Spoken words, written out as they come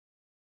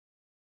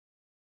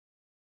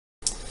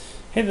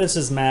Hey, this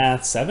is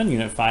Math 7,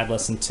 Unit 5,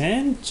 Lesson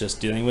 10, just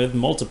dealing with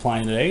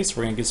multiplying today, so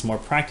we're going to get some more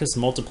practice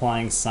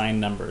multiplying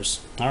signed numbers.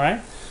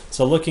 Alright,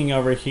 so looking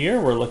over here,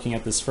 we're looking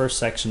at this first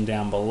section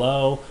down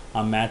below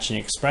on matching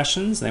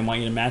expressions. They want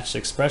you to match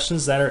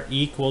expressions that are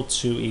equal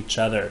to each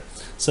other.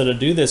 So to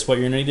do this, what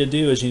you're going to need to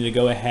do is you need to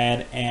go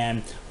ahead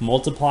and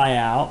multiply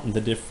out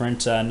the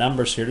different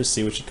numbers here to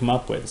see what you come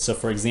up with. So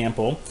for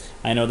example,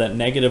 I know that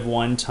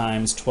 -1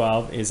 times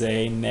 12 is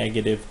a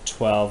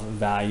 -12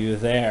 value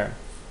there.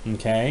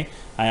 Okay,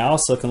 I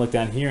also can look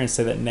down here and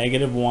say that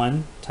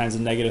 -1 times a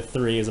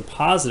 -3 is a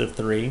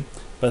 +3,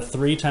 but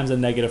 3 times a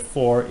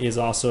 -4 is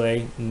also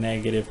a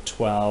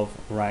 -12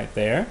 right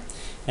there.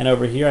 And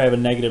over here I have a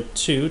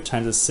 -2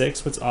 times a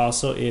 6, which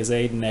also is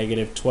a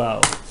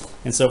 -12.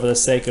 And so for the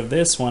sake of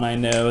this one, I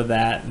know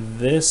that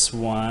this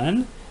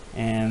one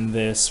and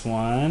this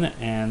one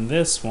and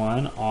this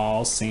one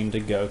all seem to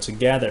go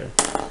together.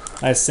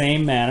 In the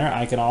same manner,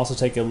 I can also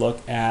take a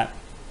look at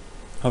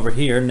over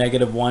here,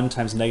 -1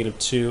 times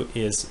 -2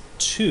 is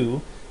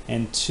 2,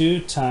 and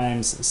 2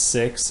 times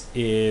 6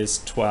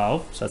 is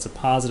 12, so that's a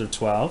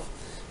 +12,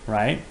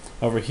 right?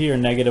 Over here,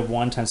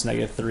 -1 times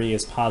 -3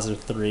 is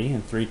 +3,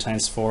 and 3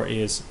 times 4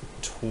 is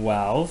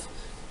 12,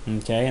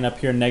 okay? And up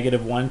here,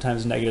 -1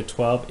 times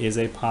 -12 is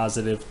a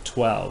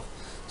 +12.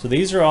 So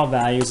these are all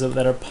values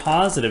that are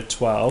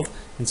 +12,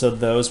 and so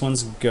those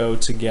ones go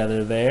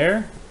together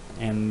there,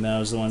 and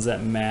those are the ones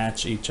that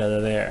match each other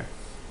there.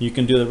 You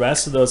can do the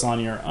rest of those on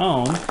your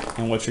own,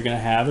 and what you're going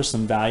to have are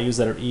some values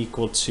that are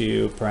equal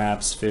to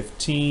perhaps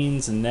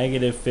 15s and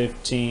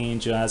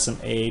 -15s. You'll have some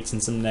 8s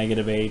and some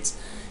 -8s.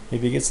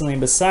 If you get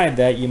something beside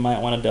that, you might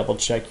want to double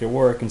check your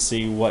work and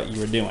see what you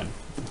were doing.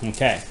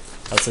 Okay,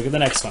 let's look at the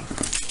next one.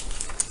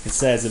 It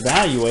says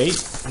evaluate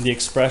the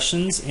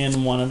expressions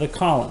in one of the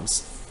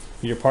columns.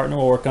 Your partner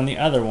will work on the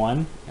other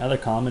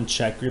column, and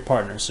check your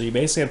partner. So you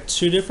basically have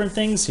two different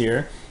things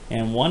here,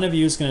 and one of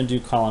you is going to do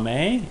column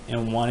A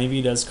and one of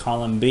you does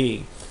column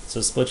B. So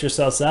split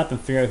yourselves up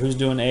and figure out who's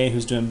doing A,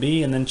 who's doing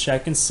B, and then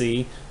check and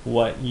see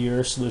what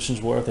your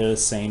solutions were, if they're the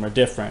same or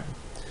different.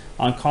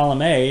 On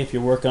column A, if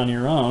you're working on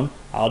your own,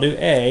 I'll do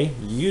A,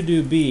 you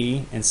do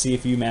B, and see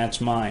if you match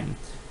mine.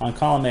 On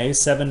column A,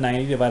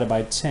 790 divided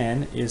by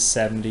 10 is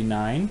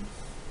 79.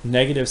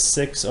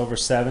 -6 over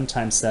 7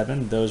 times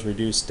 7, those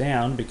reduce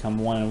down, become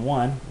 1 and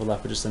 1. We're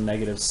left with just a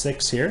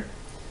 -6 here.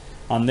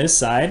 On this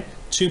side,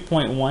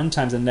 2.1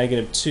 times a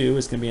 -2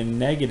 is going to be a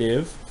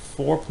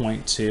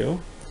 -4.2.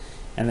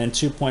 And then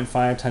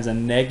 2.5 times a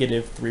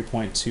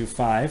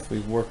 -3.25.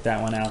 We've worked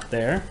that one out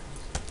there.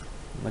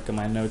 Look at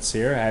my notes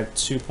here. I have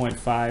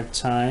 2.5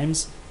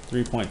 times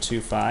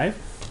 3.25.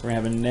 We're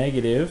going to have a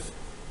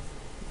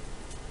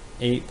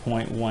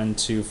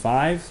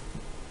 -8.125.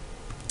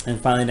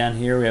 And finally down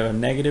here we have a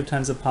negative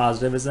times a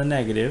positive is a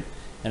negative,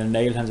 and a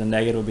negative times a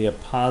negative will be a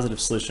positive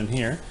solution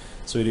here.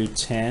 So we do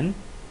 10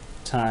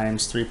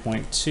 times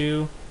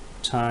 3.2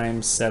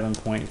 times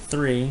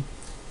 7.3,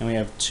 and we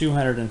have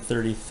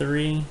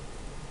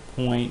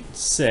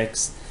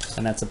 233.6,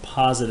 and that's a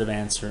positive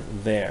answer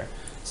there.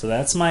 So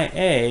that's my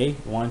A.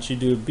 Why don't you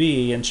do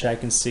B and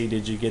check and see,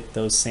 did you get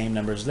those same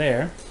numbers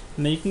there?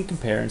 And then you can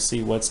compare and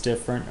see what's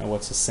different or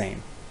what's the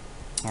same.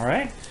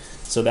 Alright,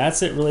 so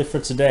that's it really for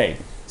today.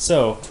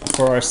 So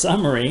for our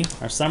summary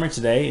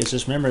today is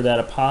just remember that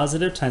a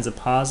positive times a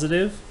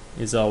positive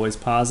is always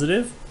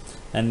positive.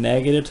 A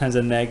negative times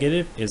a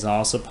negative is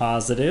also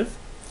positive.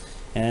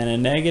 And a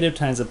negative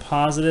times a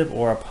positive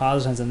or a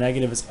positive times a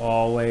negative is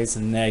always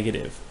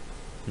negative.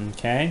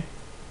 Okay?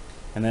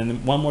 And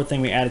then one more thing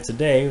we added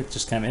today, which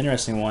is kind of an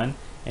interesting one,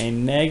 a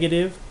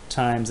negative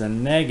times a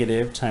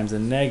negative times a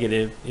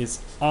negative is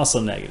also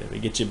negative.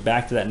 It gets you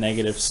back to that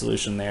negative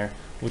solution there,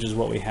 which is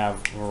what we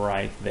have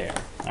right there.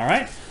 All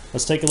right?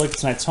 Let's take a look at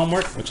tonight's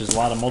homework, which is a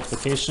lot of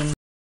multiplication.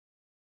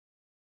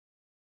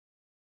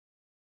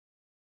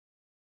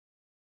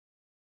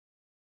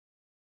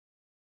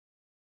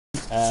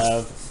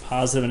 Of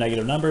positive and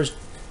negative numbers.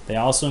 They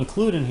also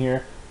include in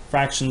here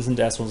fractions and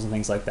decimals and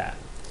things like that.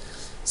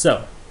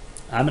 So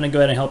I'm going to go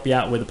ahead and help you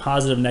out with the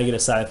positive and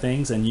negative side of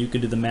things, and you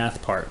can do the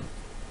math part.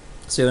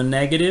 So a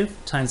negative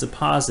times a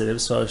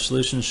positive, so our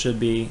solution should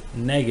be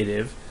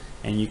negative,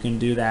 and you can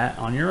do that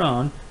on your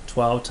own.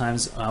 12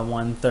 times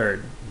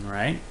 1/3,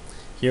 right?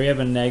 Here we have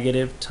a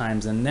negative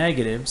times a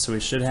negative, so we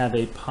should have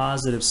a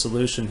positive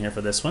solution here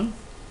for this one.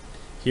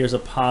 Here's a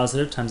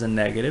positive times a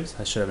negative, so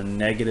I should have a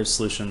negative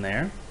solution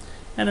there.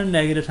 And a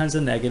negative times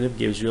a negative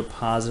gives you a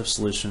positive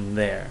solution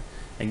there.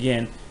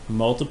 Again,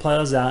 multiply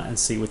those out and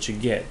see what you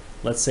get.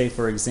 Let's say,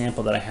 for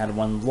example, that I had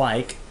one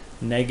like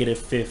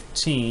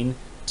 -15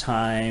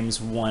 times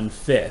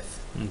 1/5,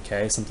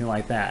 okay, something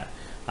like that.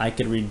 I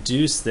could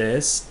reduce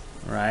this,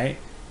 right?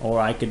 Or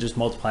I could just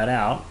multiply it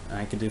out.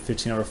 I could do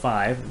 15 over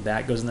 5.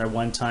 That goes in there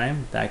one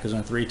time, that goes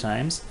in 3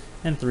 times,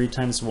 and 3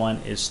 times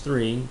 1 is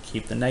 3.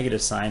 Keep the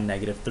negative sign,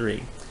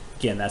 -3.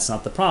 Again, that's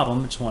not the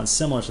problem, it's one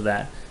similar to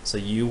that, so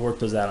you work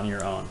those out on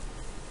your own.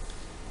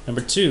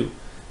 Number 2,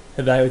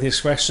 evaluate the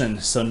expression.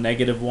 So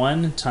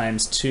 -1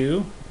 times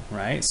 2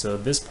 right? So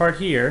this part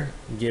here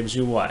gives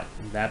you what?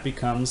 That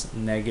becomes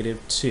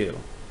 -2.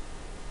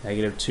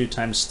 -2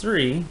 times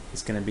 3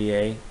 is going to be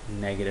a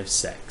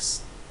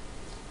 -6.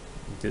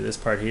 Do this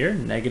part here.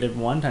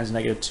 -1 times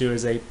 -2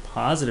 is a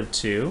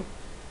 +2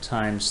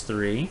 times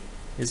 3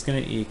 is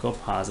going to equal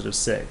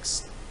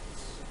 +6.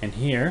 And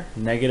here,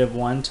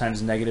 -1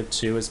 times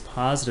 -2 is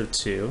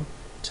 +2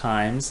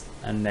 times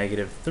a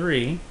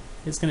 -3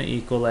 is going to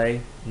equal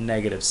a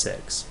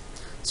 -6.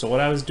 So what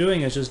I was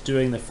doing is just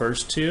doing the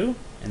first two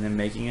and then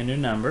making a new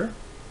number,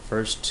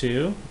 first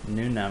two,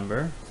 new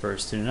number,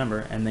 first two, new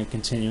number, and then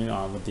continuing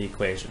on with the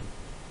equation.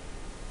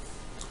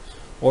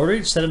 Order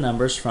each set of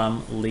numbers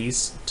from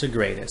least to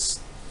greatest.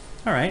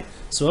 Alright,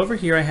 so over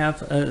here I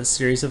have a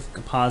series of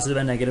positive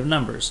and negative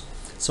numbers.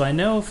 So I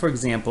know, for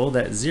example,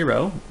 that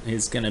 0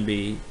 is going to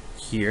be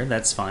here,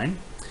 that's fine.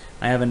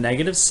 I have a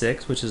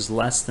 -6, which is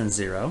less than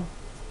 0.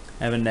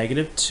 I have a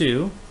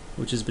 -2,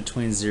 which is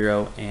between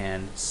 0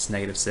 and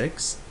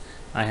 -6.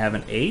 I have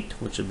an 8,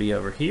 which would be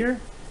over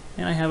here.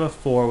 And I have a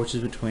 4, which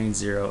is between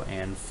 0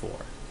 and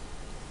 4.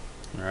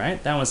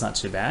 Alright, that one's not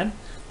too bad.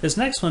 This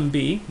next one,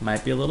 B,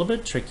 might be a little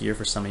bit trickier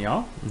for some of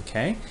y'all.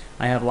 Okay,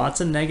 I have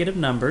lots of negative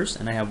numbers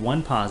and I have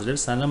one positive,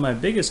 so I know my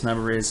biggest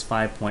number is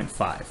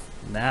 5.5.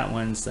 That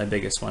one's the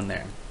biggest one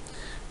there.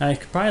 Now I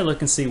could probably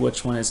look and see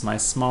which one is my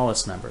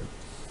smallest number.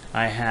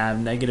 I have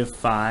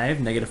 -5,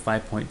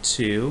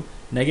 -5.2,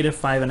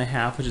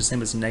 -5.5, which is the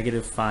same as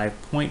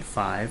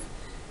 -5.5,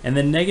 and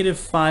then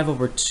 -5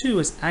 over 2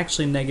 is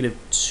actually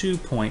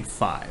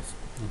 -2.5.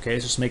 Okay,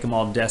 so just make them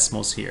all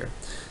decimals here.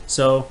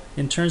 So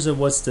in terms of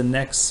what's the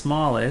next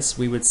smallest,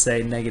 we would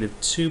say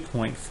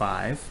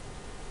 -2.5.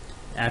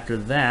 After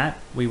that,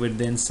 we would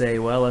then say,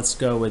 well, let's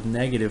go with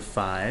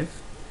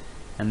 -5,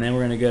 and then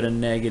we're going to go to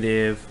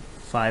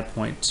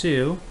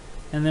 -5.2,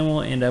 and then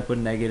we'll end up with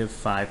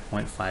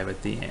 -5.5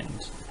 at the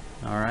end.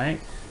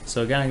 Alright,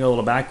 so gotta go a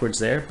little backwards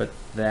there, but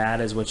that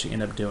is what you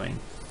end up doing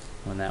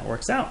when that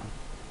works out.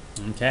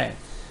 Okay,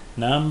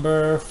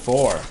 number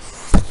 4.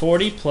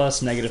 40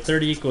 plus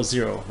 -30 equals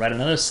 0. Write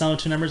another sum of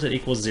two numbers that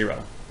equals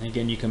 0.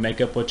 Again, you can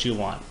make up what you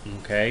want.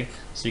 Okay,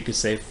 so you could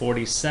say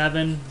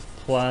 47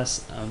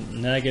 plus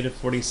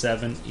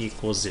 -47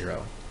 equals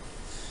 0.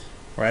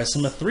 Write a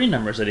sum of three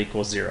numbers that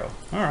equals 0.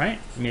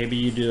 Alright, maybe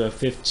you do a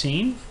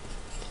 15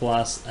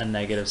 plus a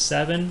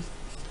 -7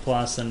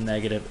 plus a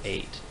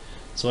 -8.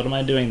 So what am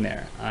I doing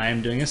there?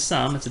 I'm doing a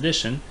sum, it's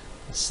addition.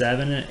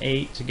 7 and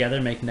 8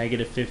 together make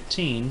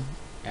 -15.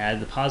 Add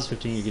the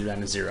 +15, you get it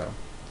down to 0.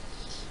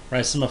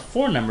 Write a sum of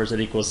four numbers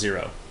that equals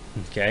 0.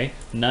 Okay,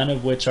 none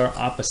of which are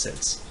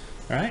opposites.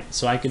 Alright,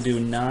 so I could do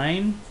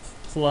 9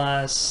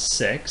 plus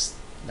 6,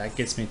 that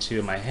gets me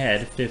to my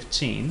head,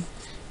 15.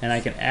 And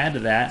I can add to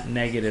that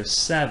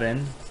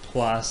 -7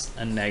 plus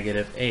a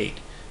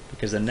 -8.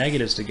 Because the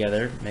negatives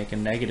together make a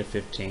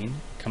 -15.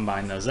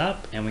 Combine those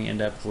up and we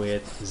end up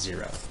with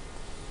 0.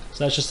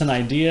 So that's just an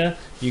idea.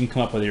 You can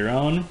come up with your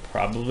own,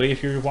 probably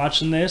if you're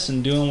watching this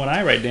and doing what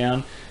I write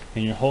down,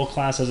 and your whole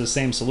class has the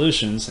same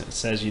solutions, it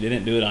says you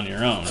didn't do it on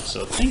your own.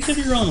 So think of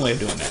your own way of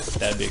doing that.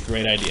 That'd be a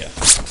great idea.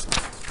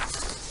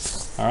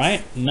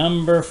 Alright,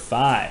 number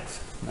 5.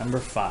 Number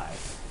 5.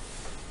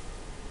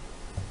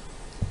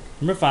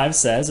 Number 5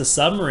 says a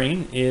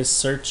submarine is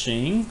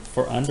searching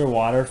for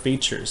underwater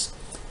features.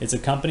 It's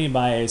accompanied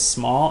by a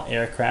small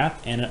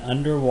aircraft and an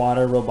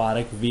underwater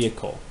robotic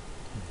vehicle.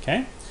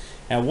 Okay?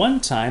 At one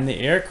time,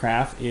 the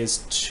aircraft is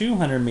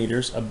 200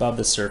 meters above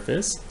the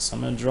surface. So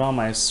I'm going to draw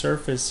my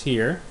surface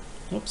here.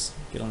 Oops,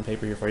 get on the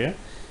paper here for you.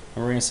 And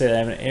we're going to say that I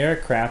have an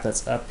aircraft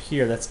that's up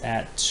here that's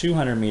at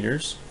 200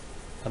 meters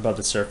above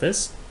the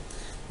surface.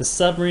 The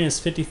submarine is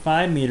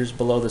 55 meters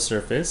below the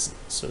surface.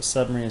 So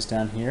submarine is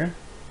down here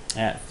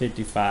at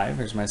 55.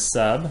 Here's my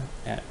sub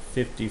at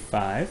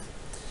 55.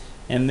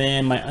 And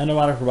then my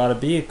underwater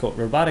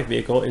robotic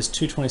vehicle is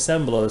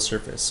 227 below the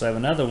surface. So I have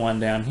another one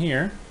down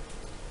here.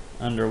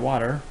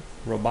 Underwater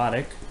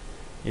robotic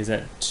is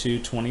at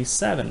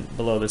 227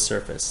 below the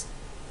surface.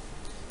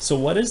 So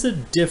what is the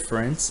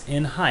difference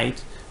in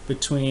height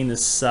between the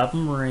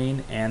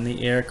submarine and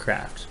the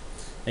aircraft?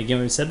 Again,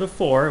 we said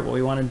before, what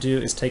we want to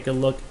do is take a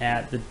look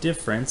at the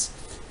difference,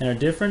 and our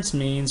difference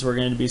means we're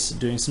going to be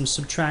doing some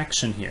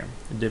subtraction here.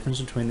 The difference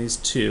between these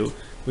two,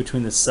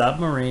 between the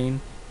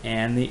submarine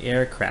and the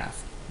aircraft.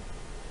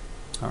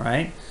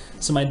 Alright,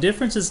 so my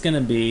difference is going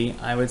to be,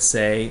 I would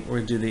say,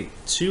 we're going to do the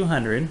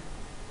 200,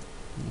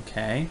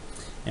 okay,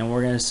 and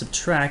we're going to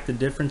subtract, the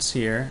difference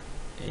here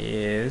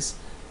is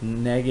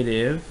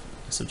negative,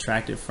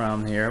 subtract it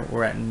from here,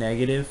 we're at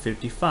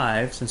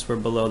 -55 since we're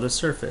below the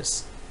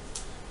surface.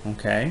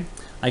 Okay,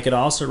 I could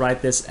also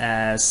write this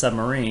as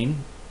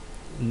submarine,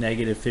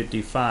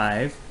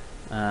 -55,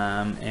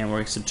 and we're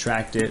going to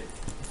subtract it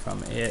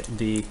from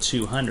the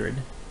 200,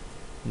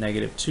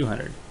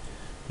 -200.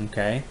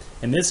 Okay,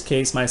 in this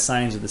case my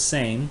signs are the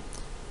same,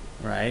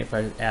 right? If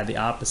I add the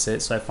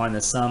opposite, so I find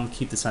the sum,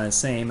 keep the sign the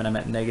same, and I'm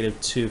at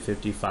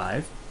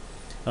 -255.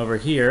 Over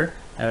here,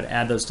 I would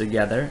add those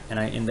together, and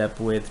I end up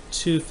with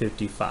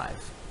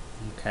 255.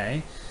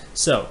 Okay,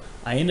 So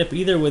I end up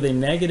either with a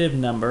negative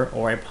number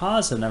or a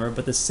positive number,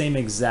 but the same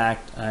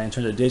exact in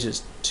terms of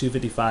digits,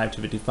 255,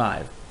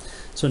 255.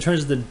 So in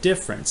terms of the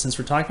difference, since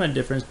we're talking about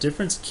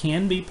difference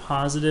can be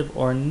positive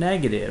or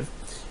negative.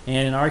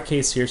 And in our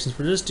case here, since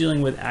we're just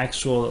dealing with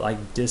actual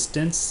like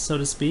distance, so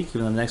to speak,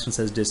 even though the next one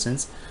says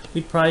distance,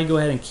 we'd probably go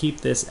ahead and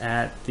keep this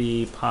at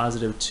the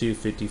positive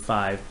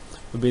 255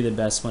 would be the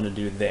best one to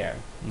do there.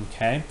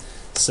 Okay,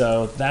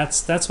 so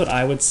that's what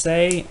I would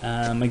say.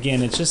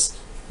 Again, it's just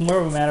more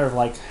of a matter of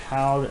like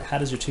how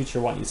does your teacher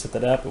want you to set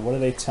that up, and what are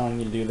they telling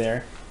you to do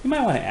there. You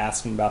might want to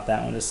ask them about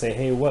that one to say,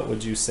 hey, what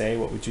would you say,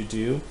 what would you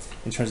do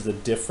in terms of the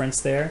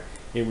difference there.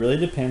 It really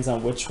depends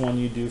on which one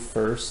you do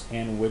first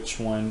and which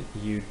one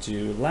you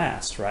do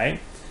last, right?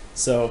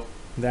 So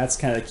that's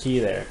kind of the key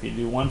there. If you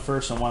do one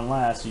first and one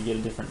last, you get a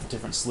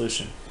different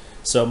solution.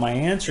 So my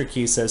answer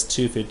key says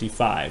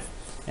 255,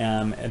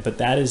 but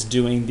that is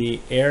doing the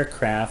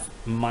aircraft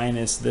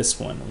minus this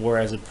one,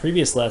 whereas a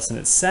previous lesson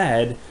it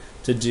said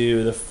to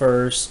do the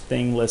first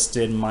thing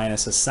listed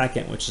minus a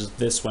second, which is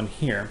this one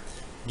here,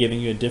 giving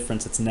you a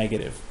difference that's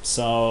negative.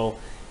 So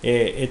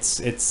it's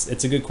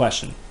a good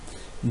question.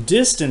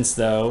 Distance,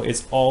 though,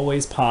 is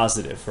always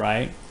positive,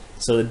 right?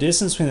 So the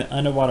distance between the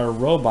underwater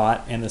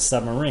robot and the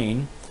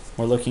submarine,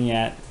 we're looking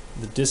at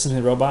the distance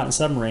between the robot and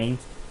submarine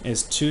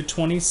is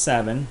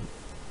 227,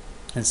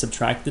 and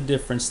subtract the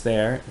difference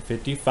there,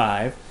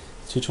 55.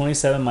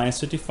 227 minus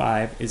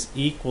 55 is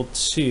equal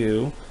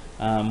to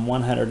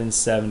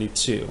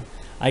 172.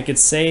 I could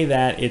say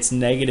that it's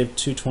negative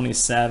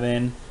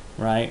 227,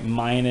 right,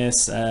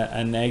 minus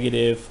a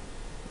negative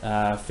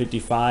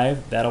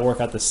 55. That'll work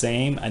out the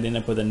same. I'd end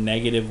up with a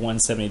negative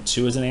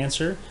 172 as an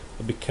answer,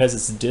 but because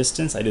it's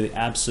distance, I do the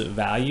absolute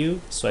value,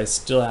 so I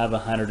still have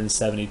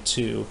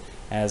 172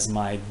 as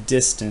my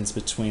distance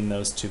between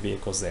those two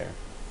vehicles there.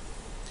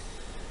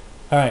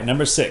 All right,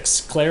 number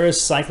 6. Clara is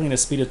cycling at a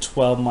speed of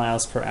 12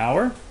 miles per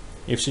hour.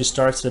 If she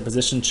starts at a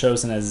position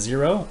chosen as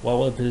 0, what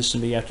will the position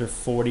be after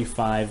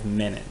 45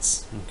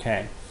 minutes?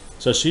 Okay,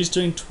 so she's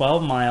doing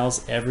 12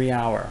 miles every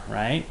hour,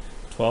 right?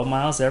 12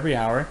 miles every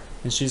hour,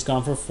 and she's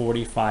gone for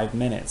 45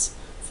 minutes.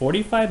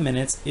 45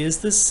 minutes is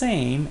the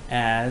same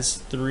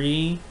as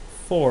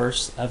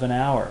 3/4 of an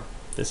hour.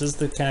 This is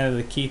the kind of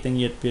the key thing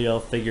you'd be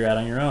able to figure out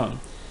on your own.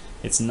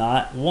 It's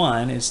not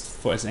 1,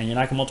 and you're not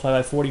going to multiply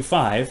by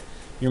 45.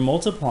 You're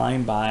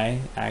multiplying by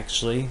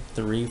actually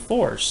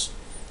 3/4,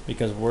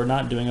 because we're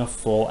not doing a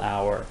full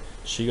hour.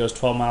 She goes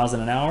 12 miles in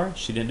an hour.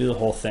 She didn't do the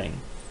whole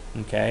thing.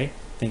 Okay,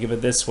 think of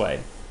it this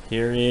way.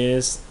 Here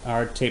is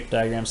our tape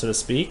diagram, so to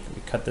speak.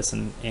 We cut this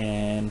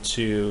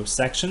into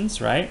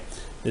sections, right?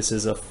 This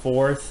is a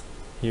fourth,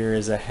 here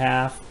is a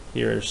half,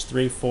 here is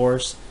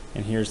 3/4,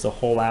 and here's the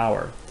whole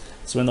hour.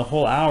 So in the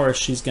whole hour,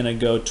 she's gonna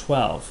go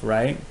 12,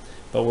 right?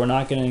 But we're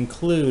not gonna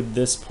include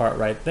this part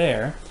right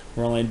there.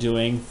 We're only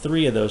doing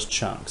 3 of those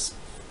chunks.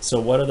 So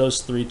what are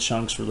those 3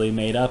 chunks really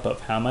made up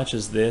of? How much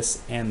is this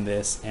and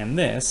this and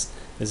this?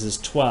 This is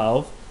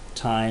 12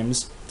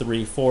 times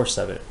 3/4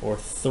 of it, or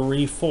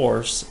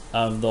 3/4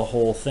 of the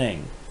whole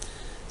thing.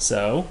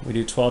 So we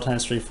do 12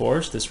 times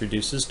 3/4. This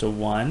reduces to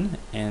 1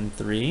 and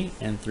 3,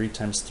 and 3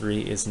 times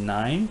 3 is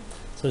 9.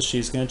 So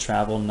she's going to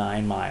travel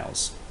 9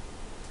 miles.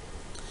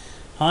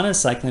 Hana is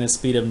cycling at a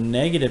speed of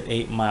negative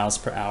 8 miles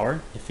per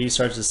hour. If he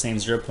starts at the same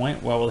 0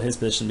 point, what will his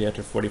position be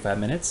after 45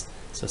 minutes?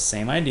 So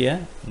same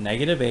idea,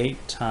 negative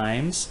 8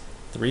 times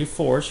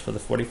 3/4 for the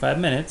 45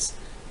 minutes,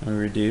 and we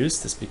reduce,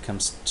 this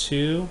becomes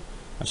 2,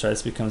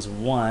 this becomes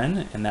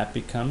 1, and that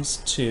becomes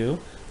 2.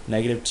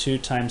 Negative 2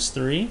 times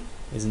 3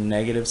 is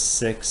negative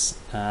 6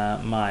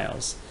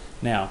 miles.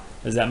 Now,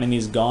 does that mean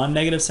he's gone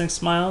negative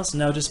 6 miles?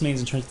 No, it just means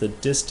in terms of the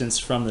distance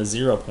from the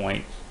 0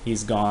 point,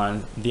 he's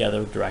gone the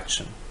other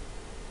direction.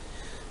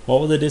 What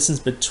will the distance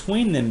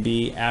between them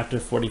be after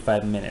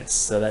 45 minutes?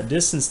 So that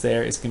distance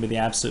there is going to be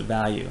the absolute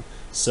value.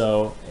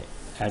 So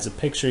as a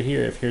picture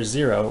here, if here's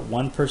 0,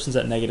 one person's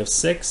at negative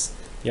 6,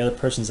 the other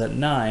person's at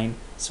 9,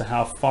 so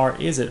how far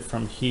is it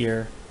from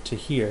here to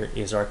here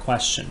is our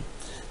question.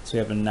 So we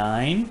have a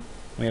 9,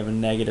 we have a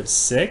negative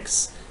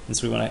 6, and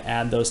so we want to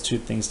add those two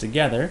things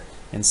together,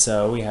 and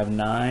so we have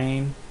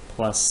 9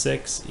 plus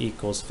 6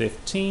 equals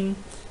 15,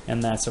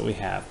 and that's what we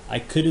have. I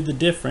could do the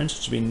difference,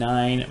 which would be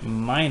 9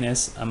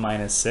 minus a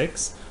minus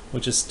 6,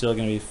 which is still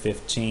going to be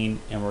 15,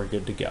 and we're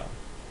good to go.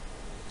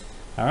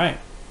 All right,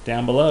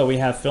 down below we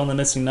have fill in the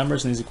missing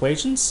numbers in these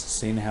equations,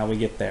 seeing how we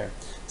get there.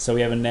 So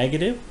we have a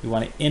negative, we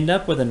want to end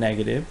up with a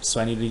negative,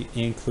 so I need to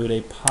include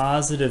a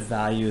positive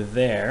value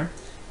there,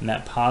 and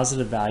that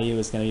positive value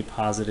is going to be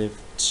positive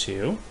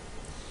 2.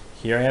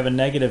 Here I have a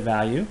negative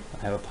value,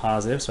 I have a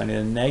positive, so I need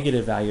a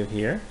negative value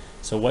here.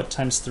 So what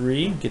times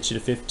 3 gets you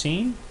to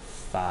 15?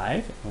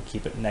 5, we'll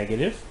keep it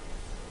negative.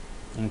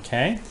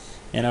 Okay,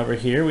 and over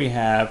here we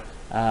have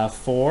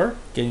 4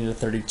 getting to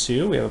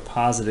 32, we have a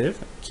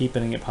positive,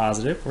 keeping it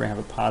positive, we're going to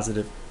have a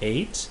positive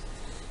 8.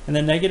 And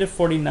then negative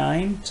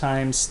 49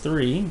 times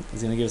 3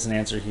 is going to give us an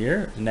answer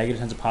here. A negative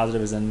times a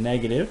positive is a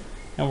negative,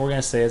 and we're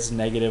going to say it's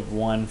negative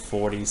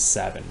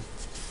 147.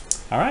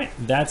 All right,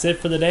 that's it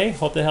for the day.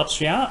 Hope that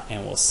helps you out,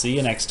 and we'll see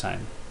you next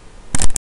time.